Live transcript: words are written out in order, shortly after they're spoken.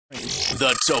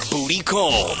The Tabooty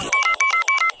Call.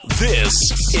 This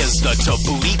is the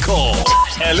Tabooty Call.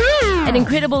 Hello. An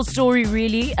incredible story,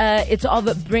 really. It's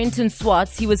of Brenton.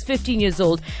 He was 15 years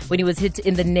old when he was hit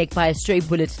in the neck by a stray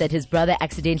bullet that his brother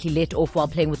accidentally let off while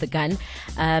playing with a gun.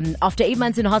 After 8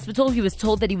 months in hospital, he was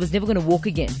told that he was never going to walk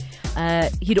again.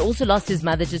 He'd also lost his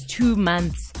mother just 2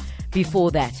 months before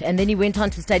that. And then he went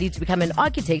on to study to become an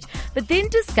architect, but then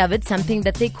discovered something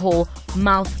that they call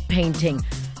mouth painting.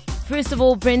 First of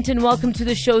all, Brenton, welcome to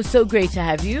the show. So great to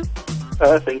have you.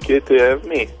 Thank you to have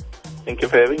me. Thank you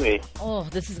for having me. Oh,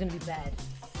 this is going to be bad.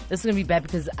 This is going to be bad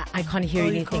because I can't hear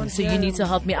anything. So you need to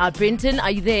help me out. Brenton, are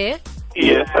you there?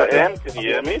 Yes, I am. Can you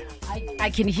hear me? I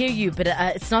can hear you, but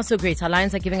it's not so great. Our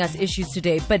lines are giving us issues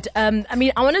today. But, I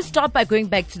want to start by going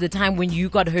back to the time when you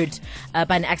got hurt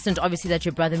by an accident, obviously, that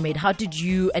your brother made. How did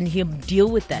you and him deal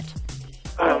with that?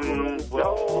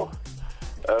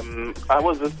 I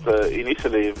was just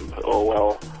initially,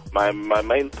 my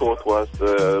main thought was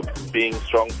being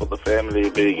strong for the family.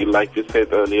 Like you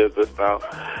said earlier just now,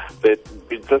 that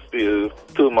it just be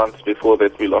 2 months before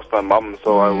that we lost my mum.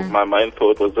 So my main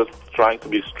thought was just trying to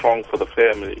be strong for the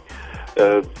family.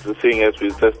 Seeing as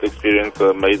we just experienced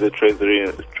a major tragedy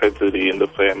in the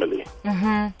family.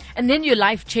 Mm-hmm. And then your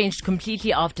life changed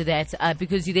completely after that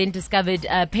because you then discovered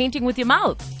painting with your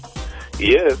mouth.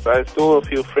 Yes, I saw a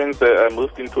few friends that I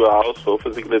moved into a house for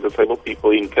physically disabled people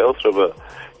in Kels River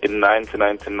in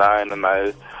 1999, and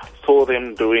I saw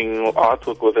them doing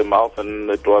artwork with their mouth, and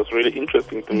it was really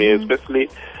interesting to me, especially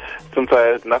since I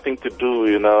had nothing to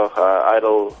do,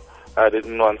 idle. I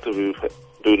didn't want to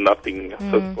do nothing,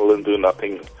 sit still and do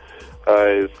nothing.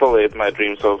 I still had my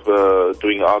dreams of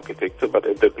doing architecture, but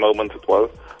at that moment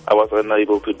I was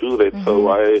unable to do that, so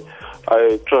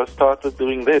I just started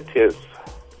doing that, yes.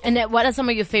 And what are some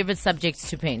of your favorite subjects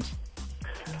to paint?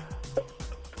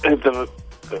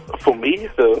 For me,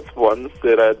 the ones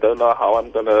that I don't know how I'm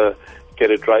going to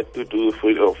get it right to do,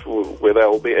 whether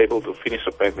I'll be able to finish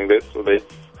a painting. That's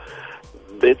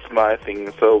my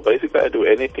thing. So basically I do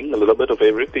anything, a little bit of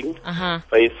everything.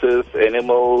 Faces,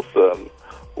 animals,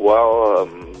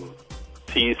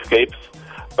 seascapes.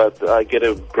 But I get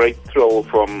a great thrill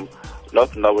from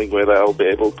not knowing whether I'll be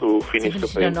able to finish the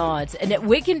painting. Or not. And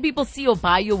where can people see or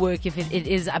buy your work if it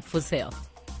is up for sale?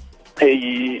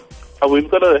 Hey, we've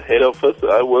got a head office.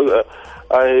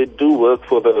 I do work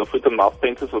for the Foot and Mouth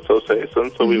Painters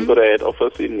Association, so we've got a head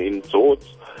office in Zords.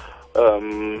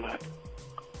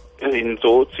 In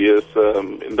Zords, yes,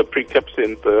 in the Pre-Cap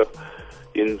Center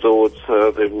in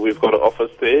Zords. We've got an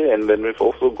office there, and then we've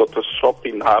also got a shop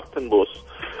in Hartenbos.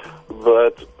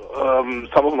 But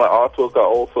some of my artwork are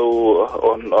also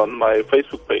on my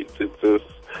Facebook page. It's just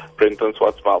Brenton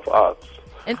Mouth Arts.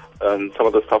 And some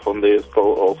of the stuff on there is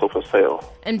still also for sale.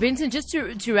 And Brenton, just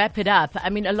to wrap it up,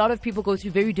 a lot of people go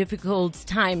through very difficult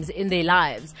times in their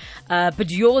lives.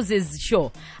 But yours is,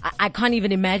 sure, I can't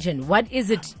even imagine. What is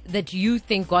it that you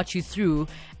think got you through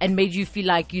and made you feel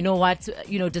like, you know what,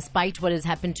 despite what has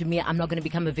happened to me, I'm not going to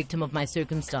become a victim of my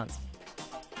circumstance?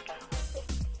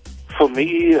 For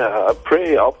me,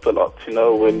 prayer helped a lot.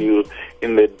 When you're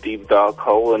in that deep, dark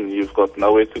hole and you've got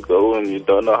nowhere to go and you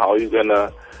don't know how you're going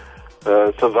to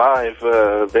survive,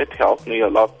 that helped me a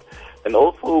lot. And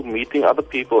also meeting other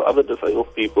people, other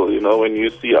disabled people, when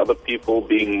you see other people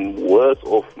being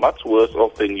much worse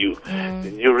off than you,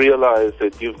 then you realize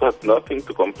that you've got nothing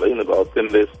to complain about, and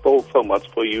there's still so much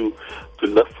for you to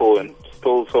live for, and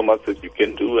still so much that you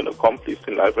can do and accomplish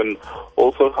in life, and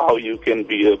also how you can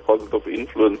be a positive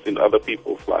influence in other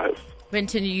people's lives.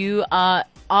 Brenton, you are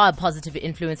a positive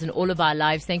influence in all of our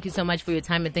lives. Thank you so much for your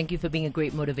time, and thank you for being a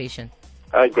great motivation.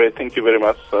 Great, thank you very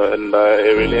much, and I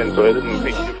really enjoyed it, and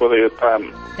thank you for your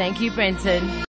time. Thank you, Brenton.